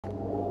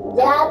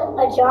Dad,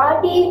 a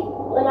jockey,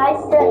 when I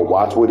said... Well,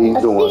 watch what he's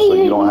doing so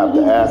you don't have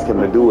to ask him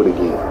to do it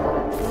again.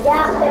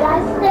 Yeah, when I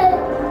said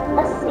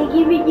a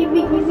gimme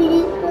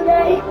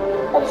today,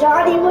 a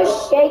Johnny was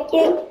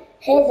shaking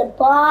his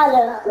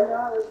bottom.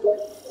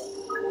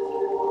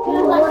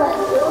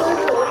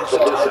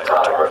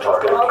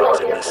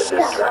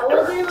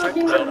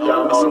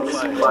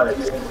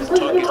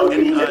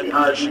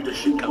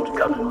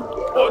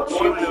 Once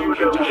you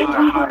locate a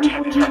high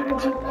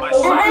intent, my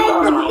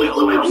science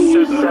will help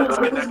you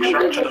sever its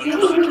connection to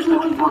the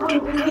lucid.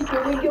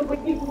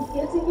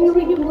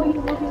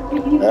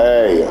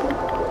 Hey.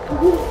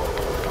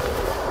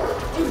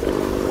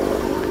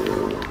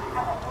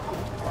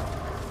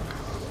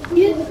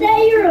 You say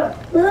you're a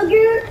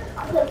booger?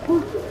 I'm a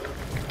booger.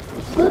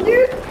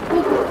 Booger?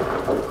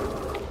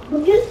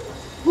 Booger?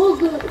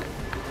 Booger.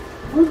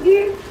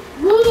 Booger?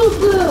 Booger.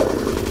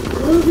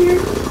 Booger.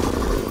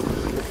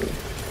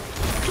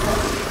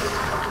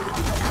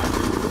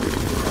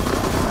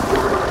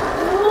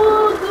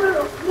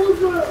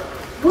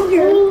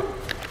 Booger.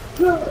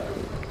 Booger.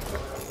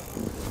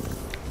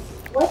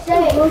 What's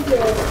that?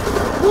 Booger.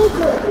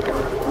 Booger.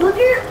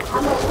 Booger?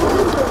 I'm a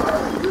booger.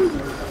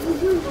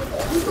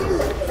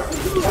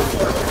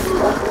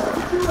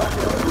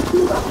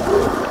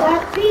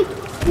 That's it.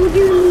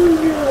 Booger.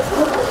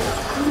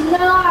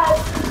 Not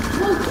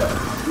booger.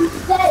 You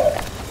said it.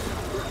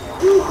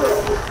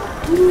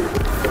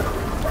 Booger.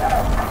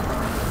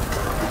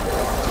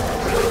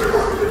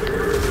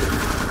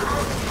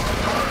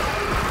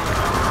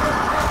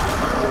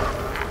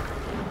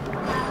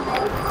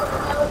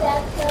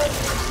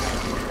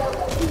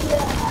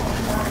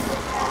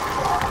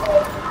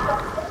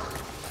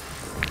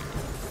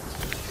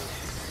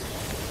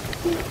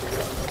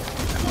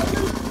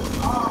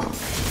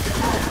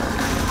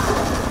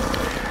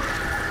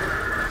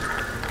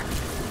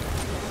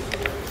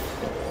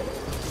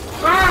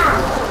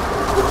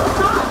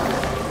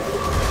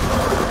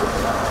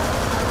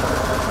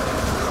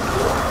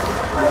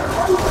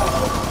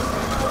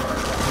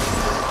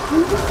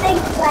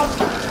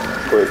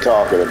 Quit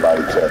talking about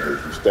each other.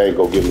 If you stay,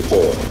 go give me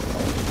tail.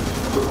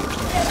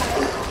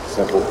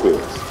 Simple fix.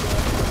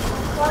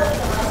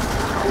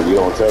 If you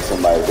don't tell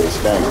somebody if they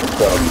stink, you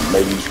tell them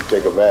maybe you should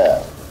take a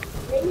bath.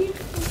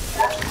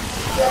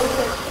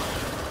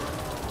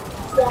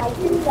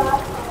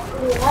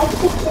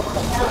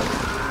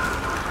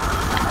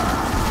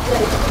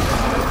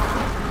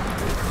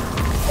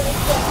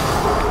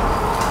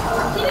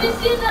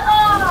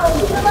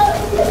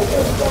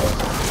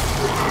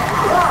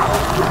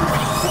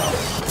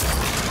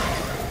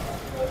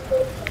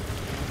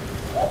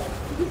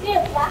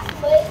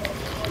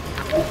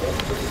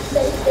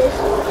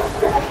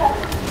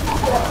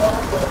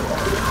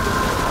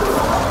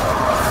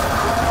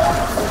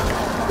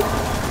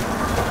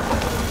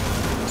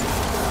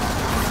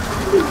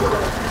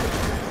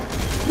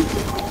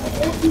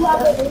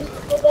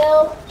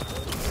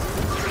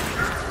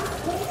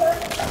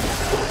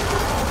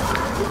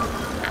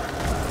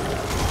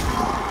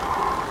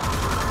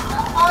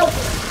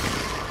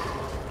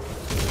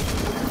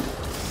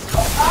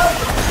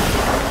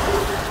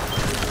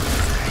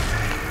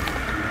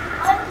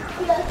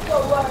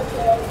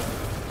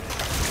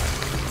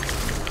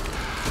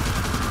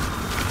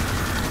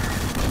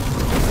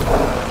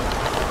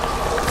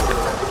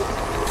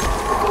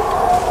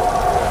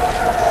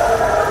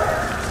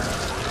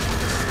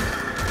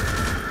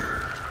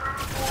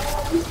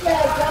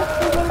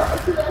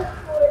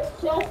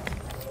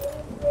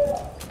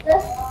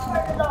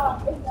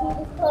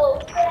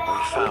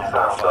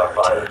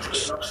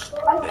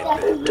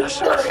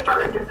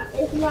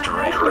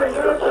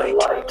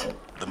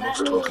 The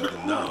most we can do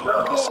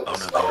now is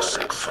honor their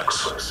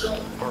sacrifice.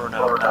 Burn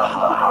out the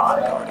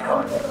hive,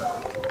 Guardian.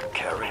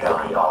 Carry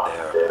on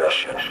their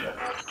mission.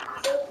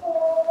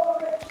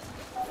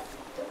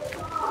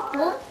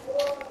 Huh?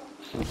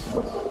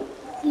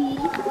 See?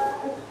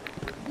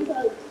 You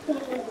got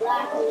something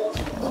black in it.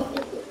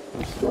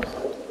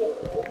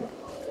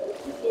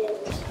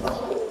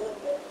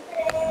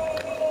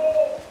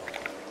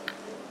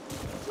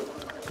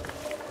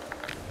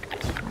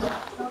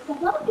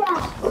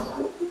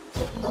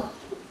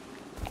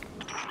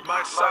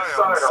 My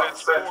scion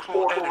sends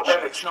portal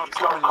energy not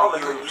commonly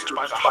used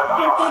by the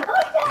Hive.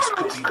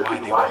 This could be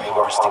why they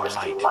were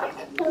harvesting light.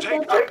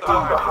 Take out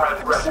the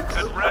Hive relics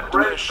and rend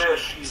their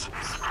sheaths.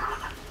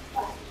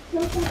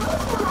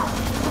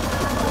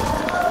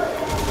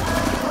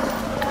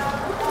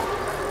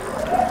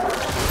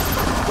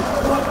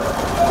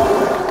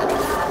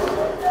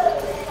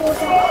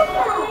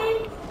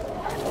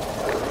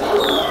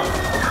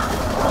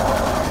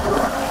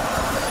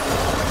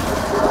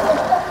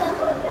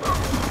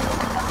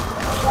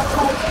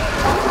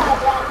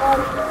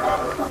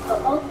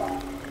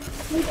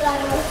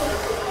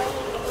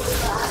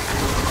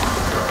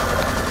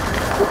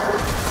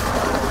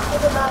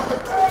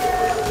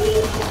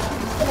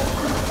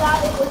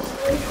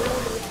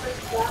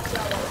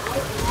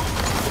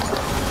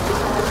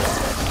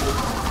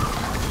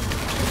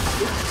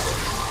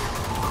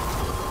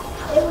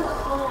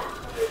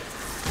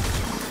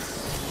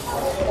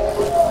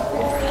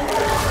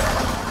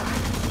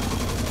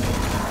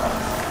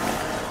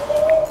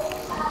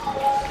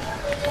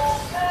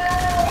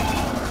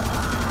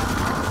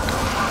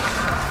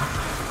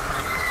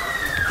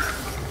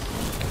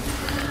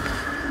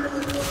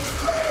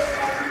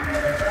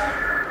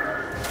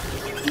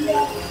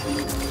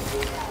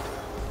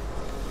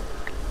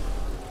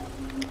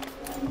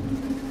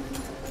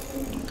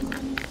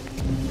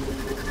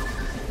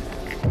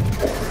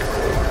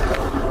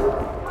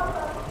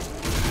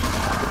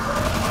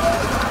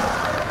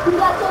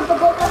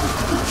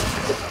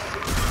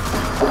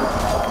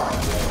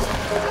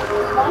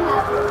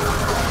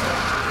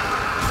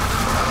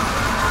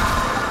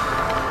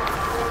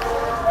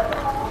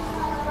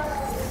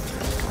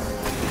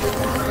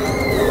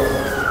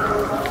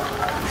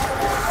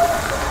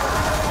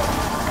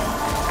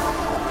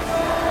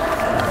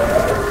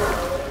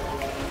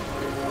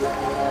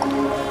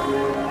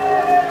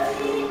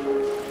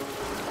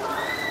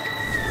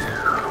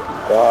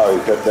 Oh,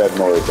 he cut that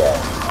noise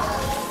out.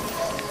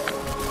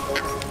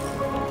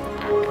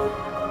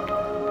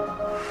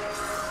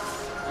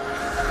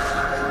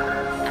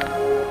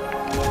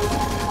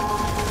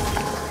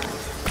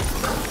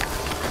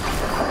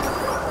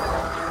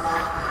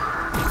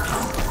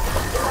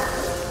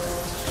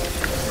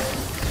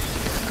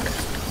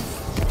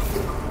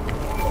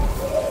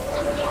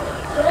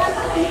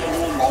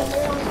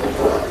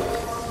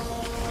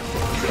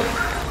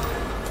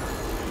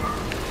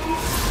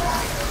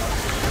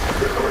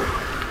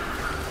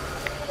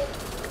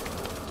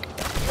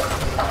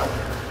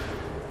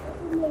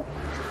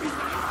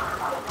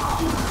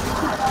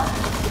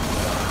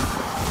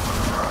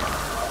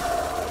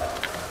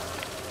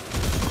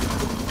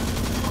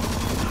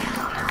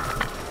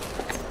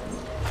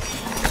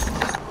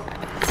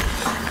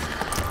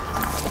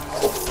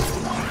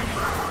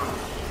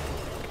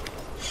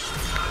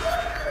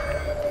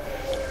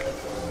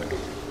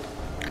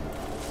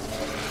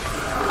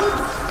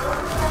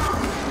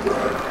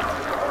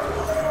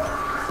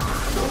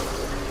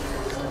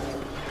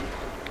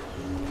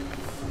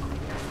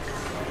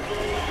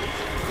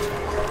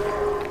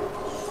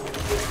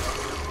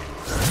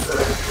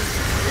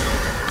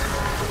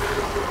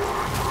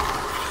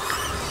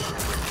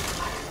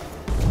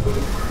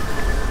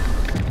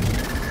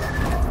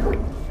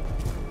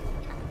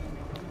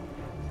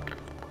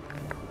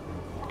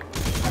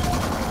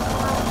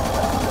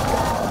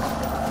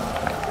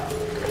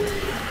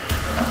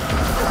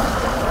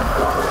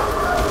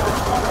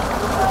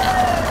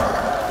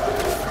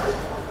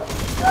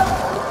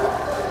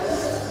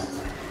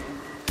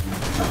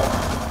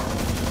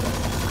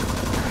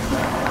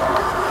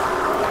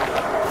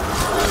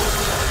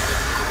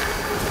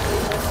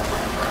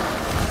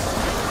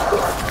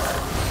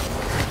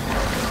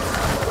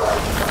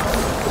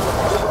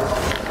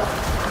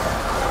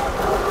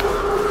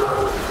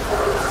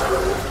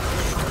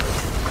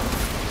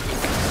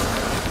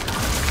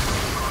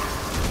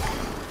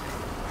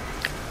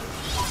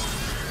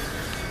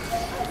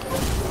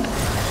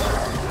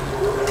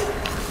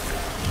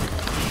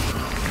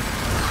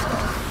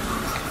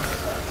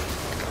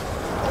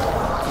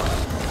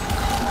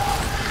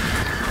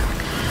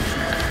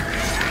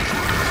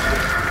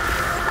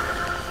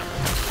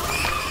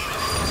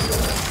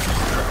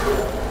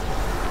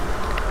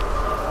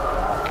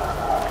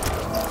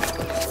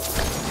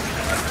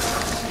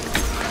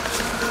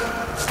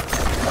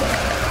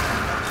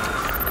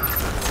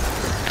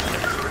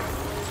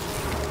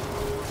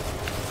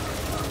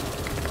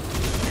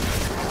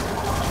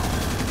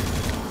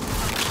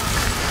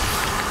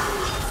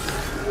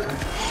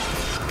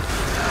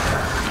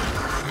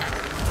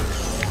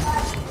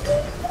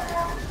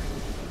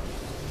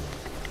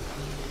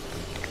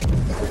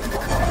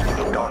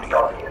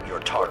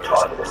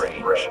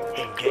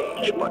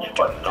 Engage, but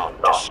do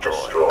not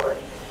destroy.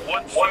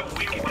 Once you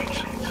weaken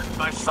it,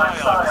 my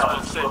scions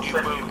will send you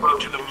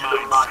both into the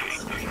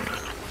mindscape.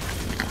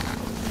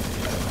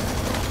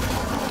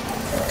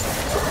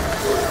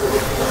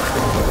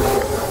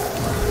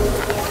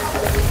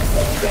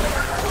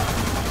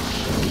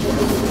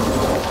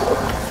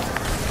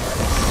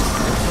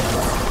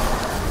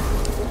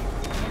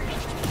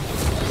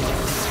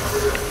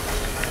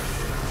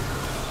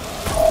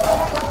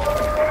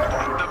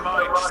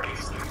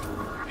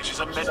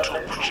 A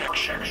mental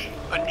projection,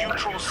 a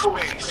neutral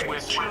space where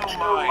two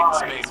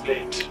minds may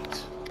meet.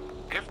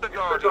 If the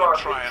Guardian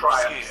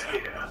triumphs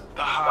here,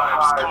 the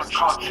Hive's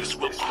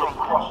consciousness will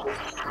crumble.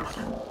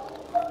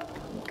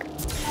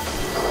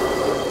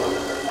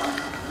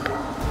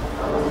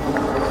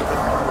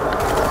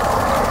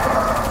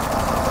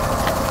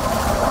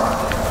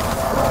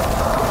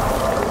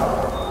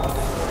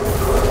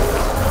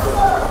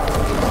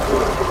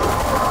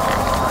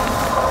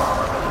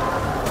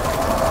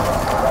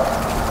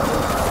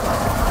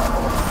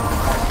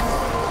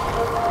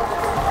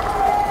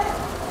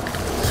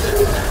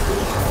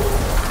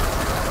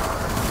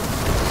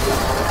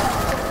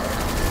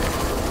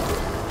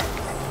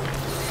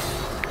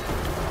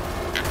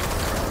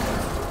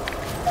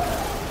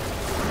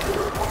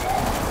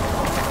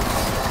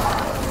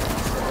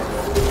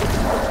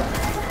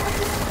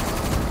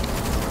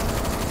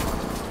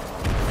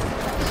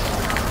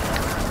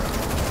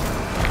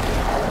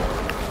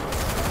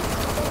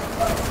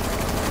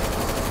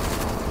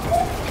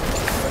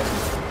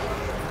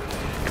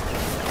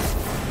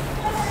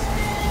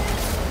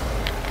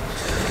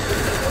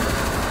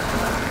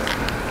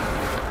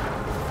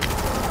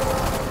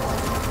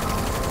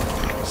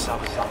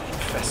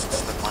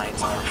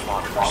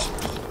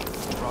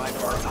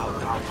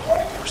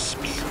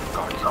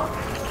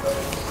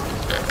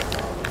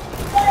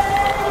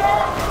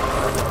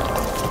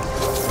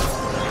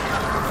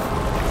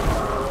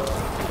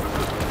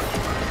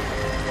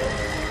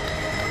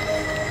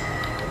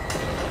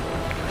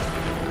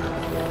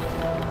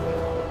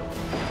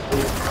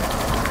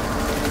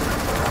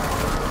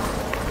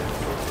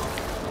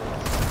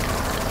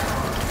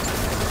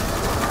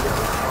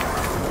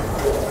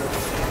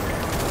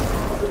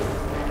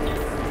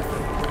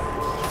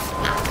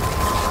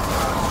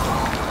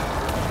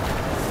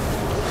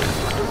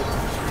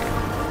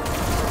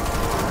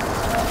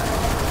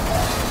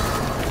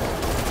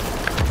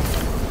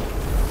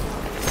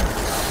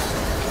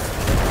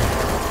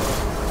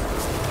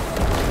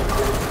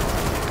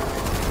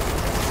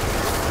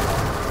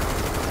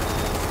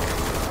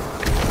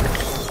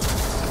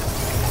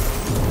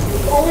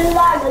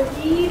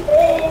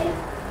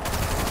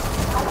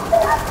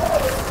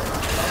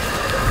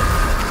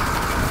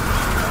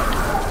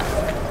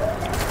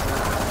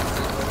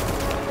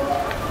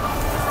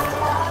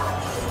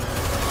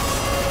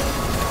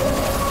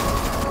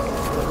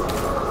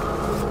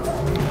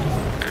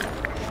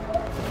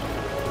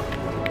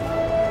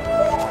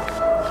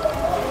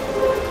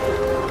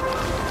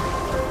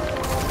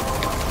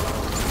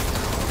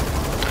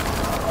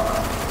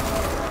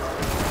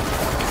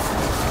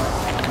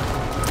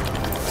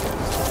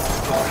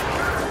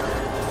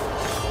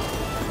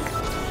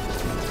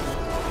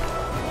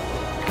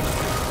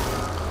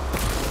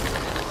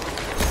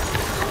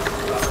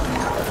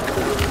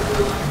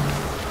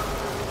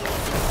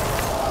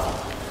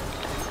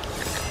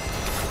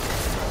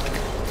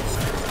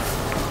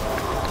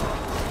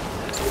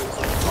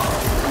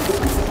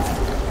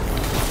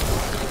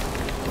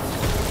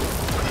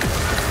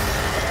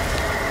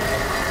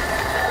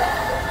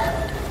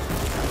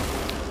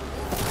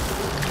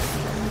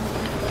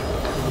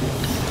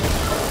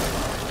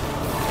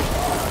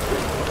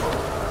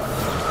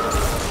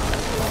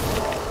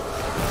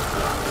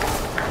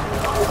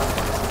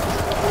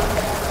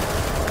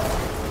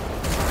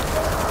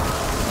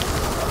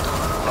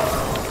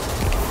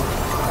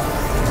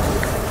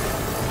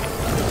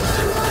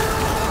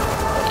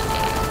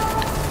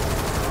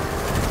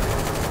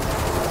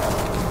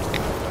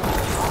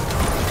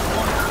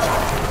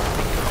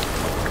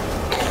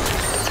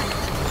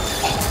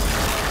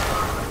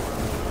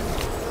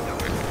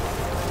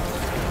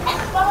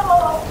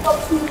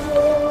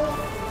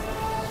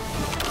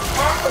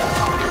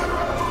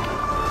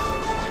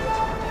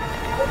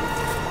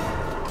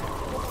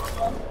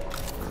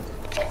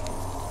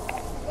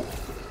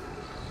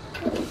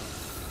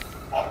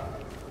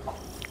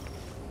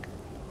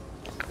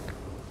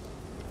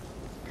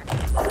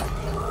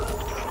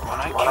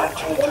 I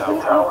came to the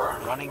tower,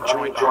 running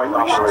joint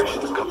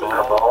operations with the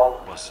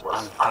Cabal was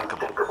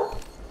unthinkable.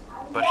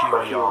 But here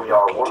we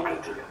are working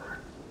together.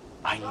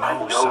 I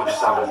know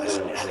Sagathan is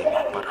an enemy,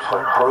 but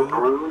her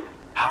brood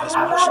have as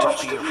much to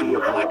fear from the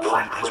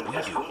Black Fleet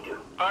as we do.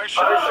 I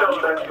shall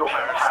let you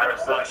compare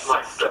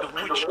myself to the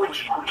Witch Queen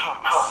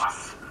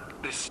Pass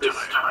this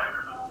time.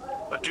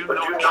 But do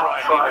not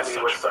try me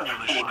with such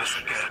foolishness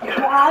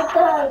again. I'm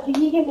gonna do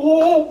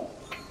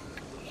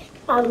this.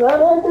 I'm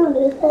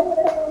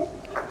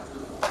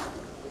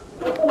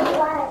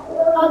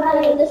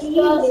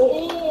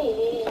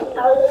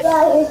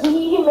like a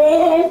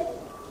demon.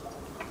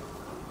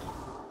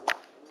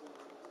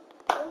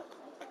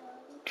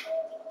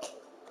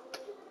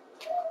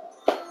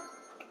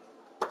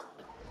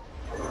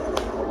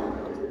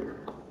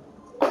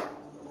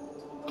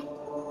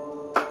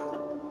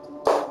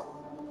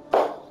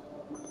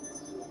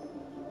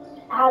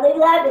 I look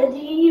like a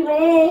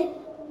demon.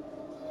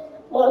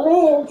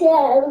 Woman,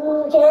 tell me.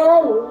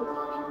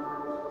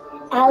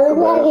 I look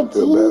like a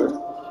demon.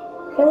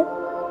 Huh?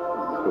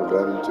 Feel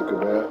better? You took a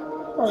bath?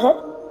 Uh-huh.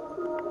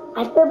 I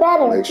feel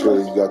better. Make sure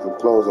you got the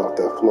clothes off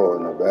that floor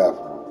in the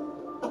bathroom.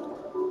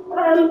 I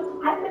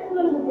put them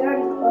in the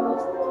dirty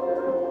clothes.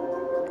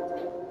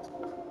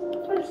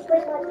 I'm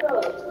straight my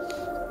clothes.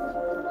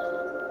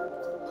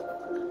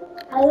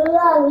 I look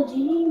like a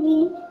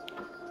demon.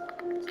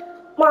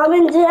 Mom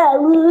and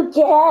Dad, look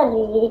at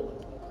me.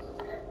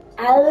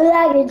 I look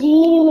like a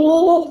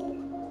demon.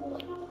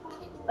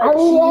 I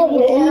look like a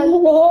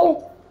demon.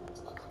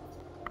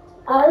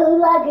 I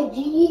look like a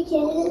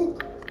deacon.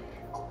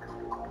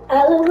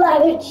 I look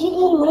like a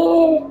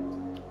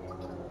demon.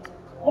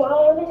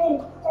 Mom and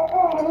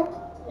Dad.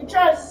 You're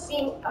trying to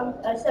sing.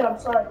 I said I'm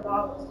sorry,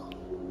 Mom.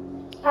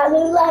 I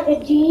look like a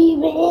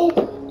demon.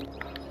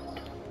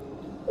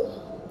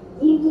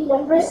 You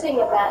never sing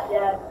about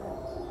that.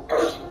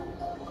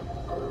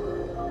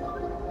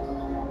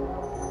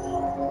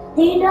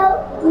 Do you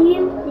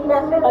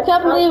remember? I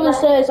can't believe it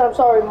says I'm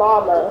sorry,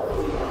 Mama.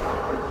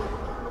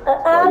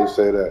 Why you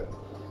say that?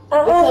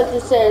 Because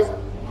it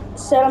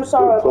said I'm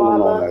sorry, Put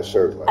Mama. on that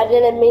shirt. I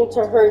didn't mean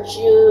to hurt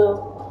you.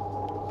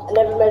 I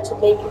never meant to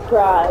make you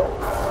cry.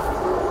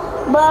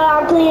 But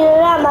I'm cleaning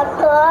out my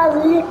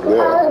closet.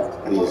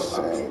 Yeah, he's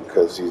saying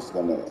because he's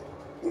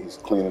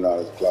cleaning out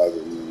his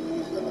closet and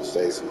he's gonna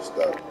say some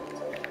stuff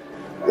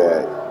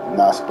that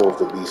not supposed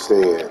to be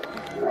said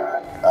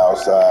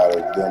outside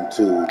of them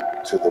two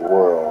to the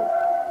world.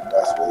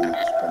 That's what he's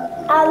gonna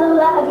do. I look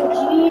like a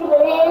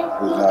demon.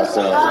 He's not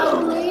saying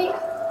anything.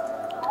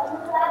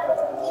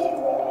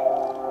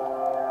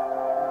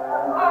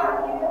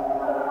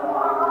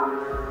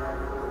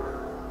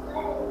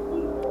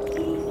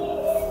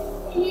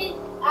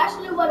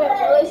 Actually, what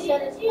I really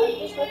said is,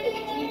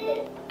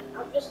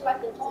 I'm just like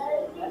a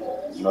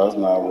demon. No, that's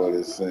not what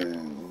it's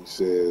saying. He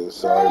says,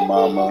 sorry,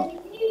 Mama.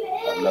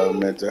 I never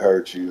meant to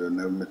hurt you. I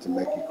never meant to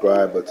make you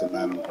cry, but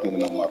tonight I'm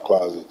cleaning up my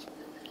closet.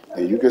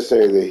 And you could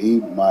say that he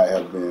might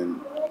have been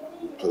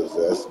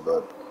possessed,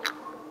 but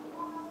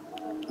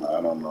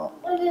I don't know.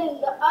 And then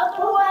the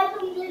other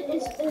one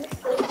is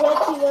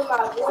dancing in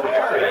my room.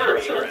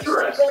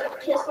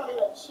 Kiss on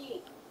the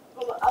cheek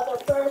from the other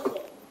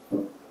person.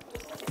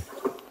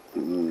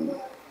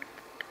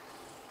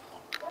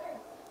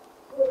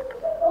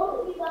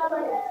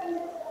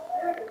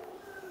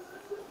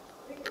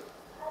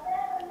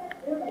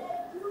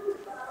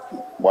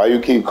 Why you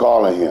keep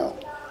calling him?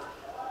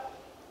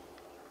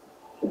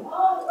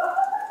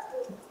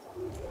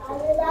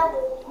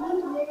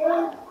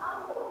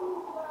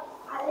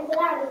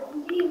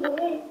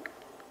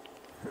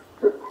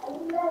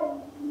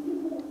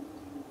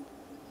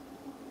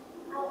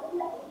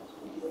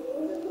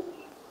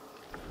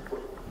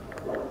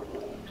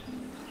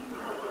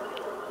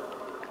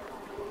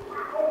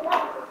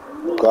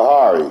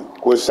 Kahari,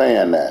 quit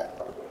saying that.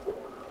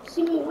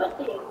 See me with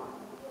it.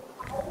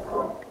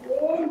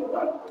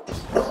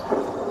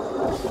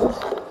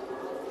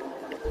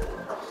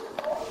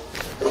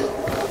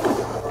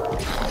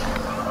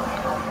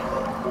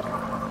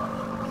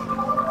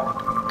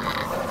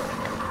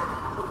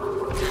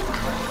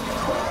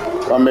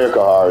 Come here,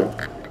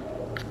 Kahari.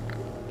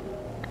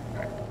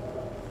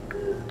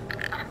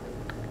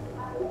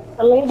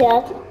 I mean,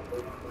 Dad.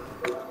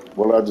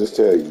 What did I just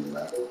tell you,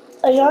 man?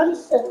 I already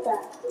said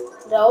that.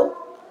 No.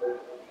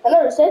 I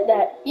never said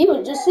that. You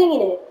were just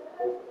singing it.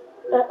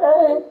 I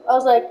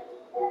was like,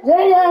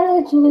 hey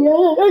guys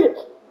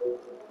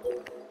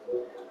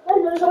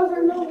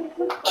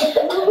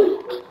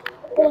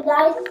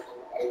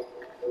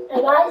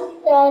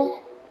said,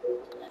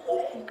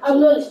 I'm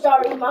really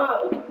sorry,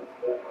 Mom.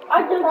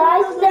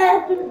 I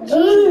said,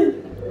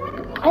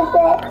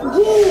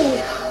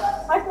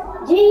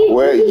 G.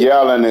 Quit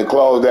yelling and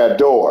close that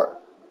door.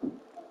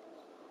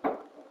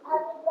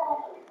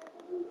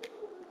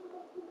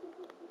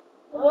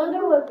 I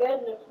wonder what good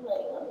they're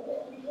playing on this.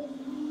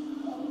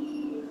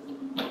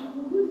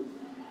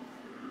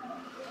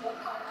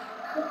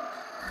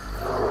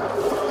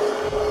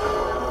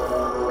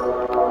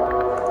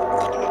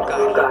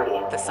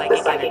 Guardian, the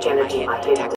psychic energy might detect